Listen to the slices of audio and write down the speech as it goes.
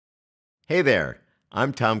Hey there,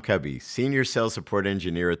 I'm Tom Cubby, Senior Sales Support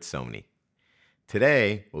Engineer at Sony.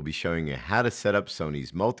 Today, we'll be showing you how to set up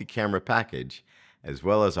Sony's multi-camera package as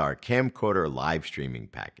well as our camcorder live streaming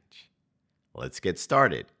package. Let's get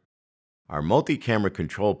started. Our multi-camera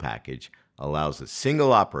control package allows a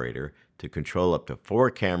single operator to control up to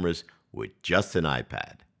 4 cameras with just an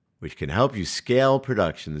iPad, which can help you scale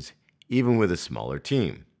productions even with a smaller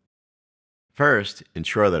team. First,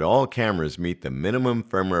 ensure that all cameras meet the minimum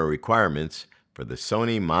firmware requirements for the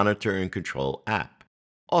Sony Monitor and Control app,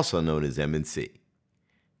 also known as M&C.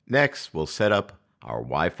 Next, we'll set up our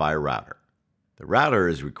Wi-Fi router. The router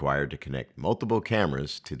is required to connect multiple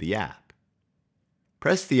cameras to the app.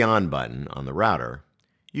 Press the On button on the router,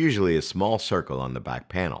 usually a small circle on the back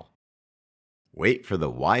panel. Wait for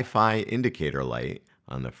the Wi-Fi indicator light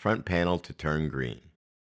on the front panel to turn green.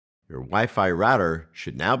 Your Wi-Fi router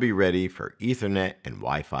should now be ready for Ethernet and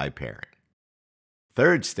Wi-Fi pairing.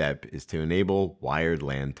 Third step is to enable wired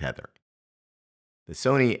LAN tether. The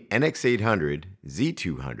Sony NX800,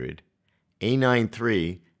 Z200, A9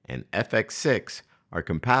 III, and FX6 are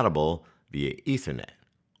compatible via Ethernet,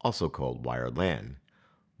 also called wired LAN,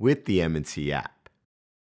 with the M&C app.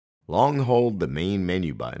 Long hold the main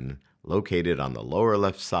menu button located on the lower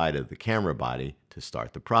left side of the camera body to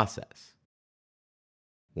start the process.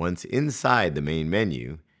 Once inside the main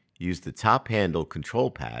menu, use the top handle control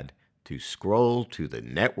pad to scroll to the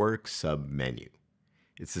Network sub-menu.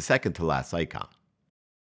 It's the second to last icon.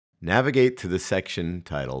 Navigate to the section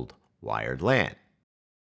titled Wired LAN.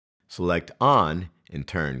 Select On and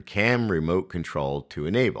turn Cam Remote Control to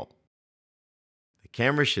Enable. The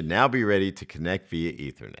camera should now be ready to connect via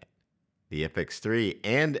Ethernet. The FX3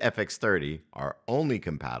 and FX30 are only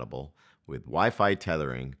compatible with Wi-Fi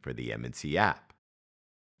tethering for the M&C app.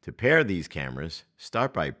 To pair these cameras,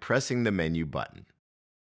 start by pressing the menu button.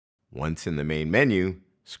 Once in the main menu,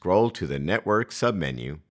 scroll to the Network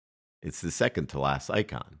submenu. It's the second to last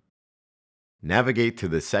icon. Navigate to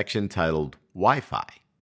the section titled Wi-Fi.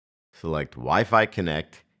 Select Wi-Fi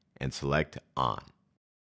Connect and select On.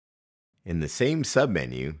 In the same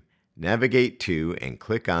submenu, navigate to and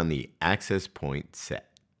click on the Access Point set.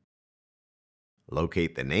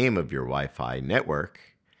 Locate the name of your Wi-Fi network.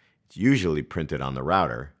 It's usually printed on the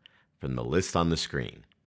router from the list on the screen.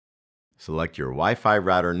 Select your Wi-Fi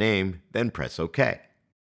router name, then press OK.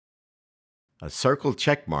 A circle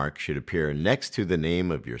check mark should appear next to the name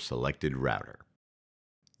of your selected router.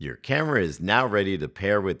 Your camera is now ready to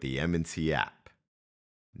pair with the M&C app.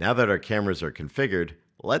 Now that our cameras are configured,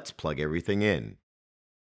 let's plug everything in.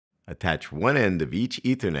 Attach one end of each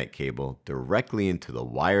Ethernet cable directly into the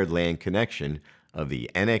wired LAN connection of the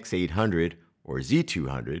NX800 or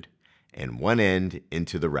Z200 and one end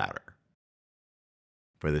into the router.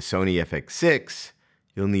 For the Sony FX6,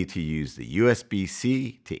 you'll need to use the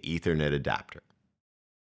USB-C to Ethernet adapter.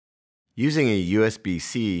 Using a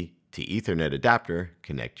USB-C to Ethernet adapter,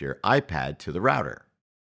 connect your iPad to the router.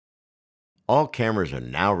 All cameras are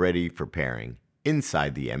now ready for pairing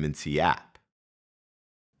inside the M&C app.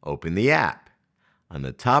 Open the app. On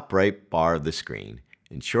the top right bar of the screen,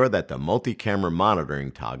 ensure that the multi-camera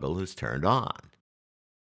monitoring toggle is turned on.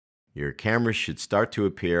 Your camera should start to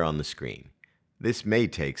appear on the screen. This may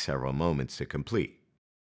take several moments to complete.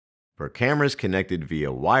 For cameras connected via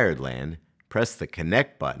wired LAN, press the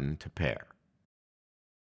Connect button to pair.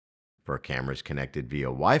 For cameras connected via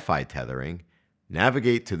Wi-Fi tethering,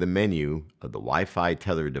 navigate to the menu of the Wi-Fi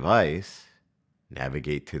tether device,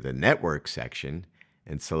 navigate to the Network section,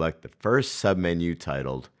 and select the first submenu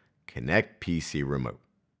titled Connect PC Remote.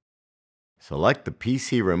 Select the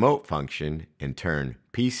PC Remote function and turn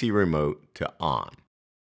PC Remote to On.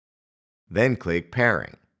 Then click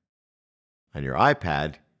Pairing. On your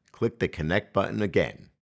iPad, click the Connect button again.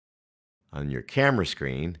 On your camera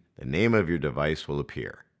screen, the name of your device will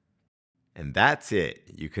appear. And that's it.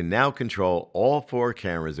 You can now control all 4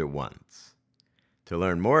 cameras at once. To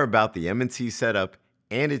learn more about the M&C setup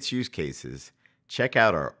and its use cases, check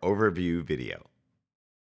out our overview video.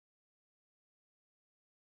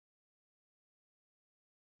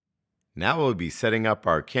 Now we'll be setting up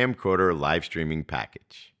our camcorder live streaming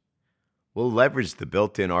package. We'll leverage the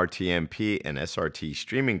built-in RTMP and SRT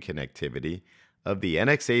streaming connectivity of the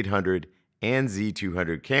NX800 and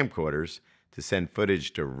Z200 camcorders to send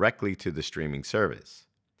footage directly to the streaming service.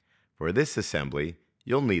 For this assembly,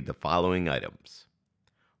 you'll need the following items: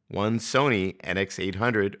 one Sony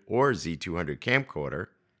NX800 or Z200 camcorder,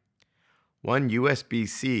 one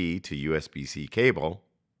USB-C to USB-C cable,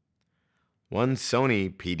 one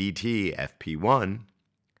Sony PDT FP1,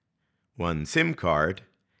 one SIM card,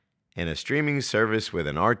 and a streaming service with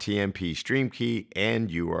an RTMP stream key and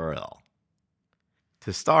URL.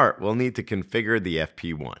 To start, we'll need to configure the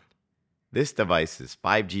FP1. This device is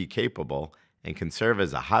 5G capable and can serve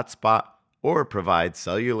as a hotspot or provide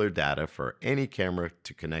cellular data for any camera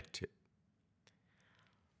to connect to.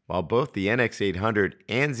 While both the NX800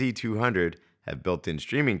 and Z200 have built-in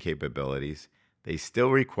streaming capabilities, they still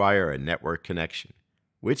require a network connection,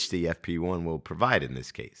 which the FP1 will provide in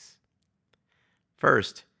this case.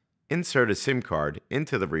 First, insert a SIM card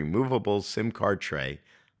into the removable SIM card tray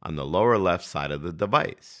on the lower left side of the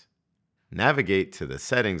device. Navigate to the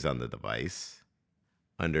settings on the device.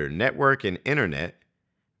 Under Network and Internet,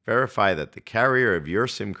 verify that the carrier of your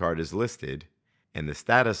SIM card is listed and the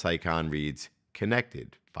status icon reads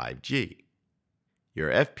Connected 5G. Your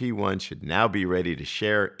FP1 should now be ready to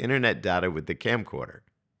share internet data with the camcorder.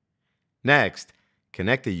 Next,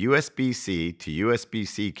 connect a USB-C to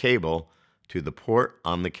USB-C cable to the port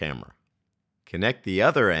on the camera. Connect the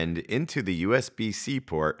other end into the USB-C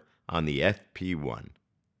port on the FP1.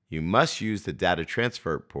 You must use the data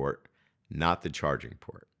transfer port, not the charging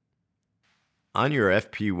port. On your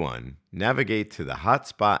FP1, navigate to the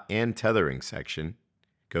Hotspot and Tethering section,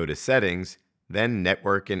 go to Settings, then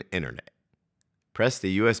Network and Internet. Press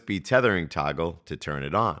the USB tethering toggle to turn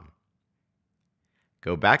it on.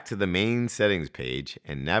 Go back to the main settings page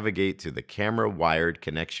and navigate to the camera wired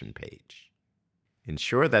connection page.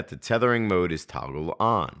 Ensure that the tethering mode is toggled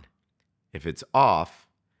on. If it's off,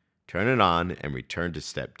 turn it on and return to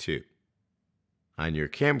step 2. On your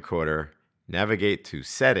camcorder, navigate to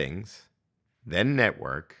Settings, then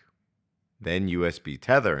Network, then USB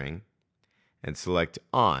tethering, and select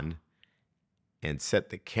On, and set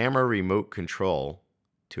the camera remote control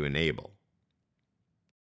to enable.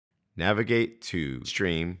 Navigate to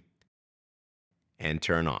Stream and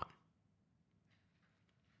turn on.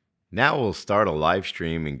 Now we'll start a live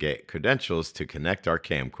stream and get credentials to connect our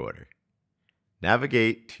camcorder.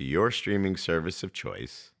 Navigate to your streaming service of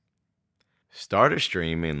choice. Start a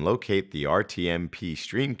stream and locate the RTMP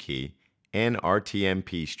stream key and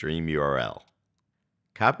RTMP stream URL.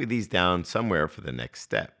 Copy these down somewhere for the next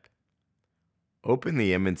step. Open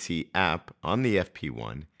the M&C app on the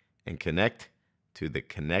FP1 and connect to the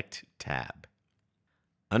Connect tab.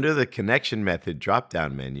 Under the Connection Method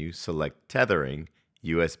drop-down menu, select Tethering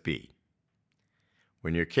USB.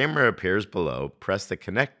 When your camera appears below, press the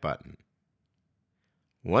Connect button.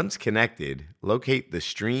 Once connected, locate the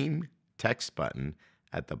Stream text button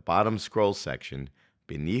at the bottom scroll section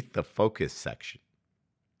beneath the Focus section.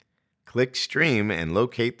 Click Stream and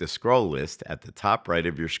locate the scroll list at the top right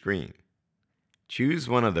of your screen. Choose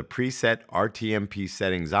one of the preset RTMP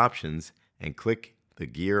settings options and click the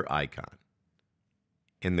gear icon.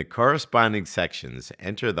 In the corresponding sections,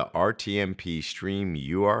 enter the RTMP stream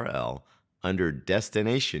URL under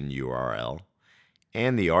Destination URL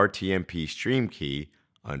and the RTMP stream key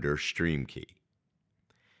under Stream key.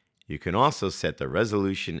 You can also set the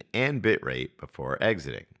resolution and bitrate before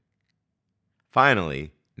exiting.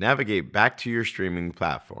 Finally, navigate back to your streaming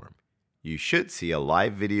platform. You should see a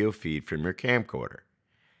live video feed from your camcorder.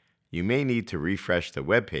 You may need to refresh the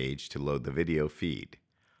web page to load the video feed.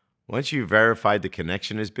 Once you've verified the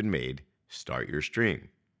connection has been made, start your stream.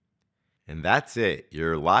 And that's it.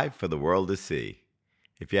 You're live for the world to see.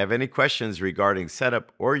 If you have any questions regarding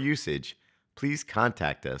setup or usage, please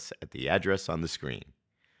contact us at the address on the screen.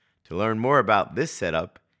 To learn more about this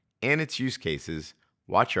setup and its use cases,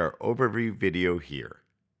 watch our overview video here.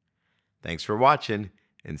 Thanks for watching,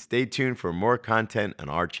 and stay tuned for more content on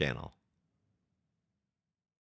our channel.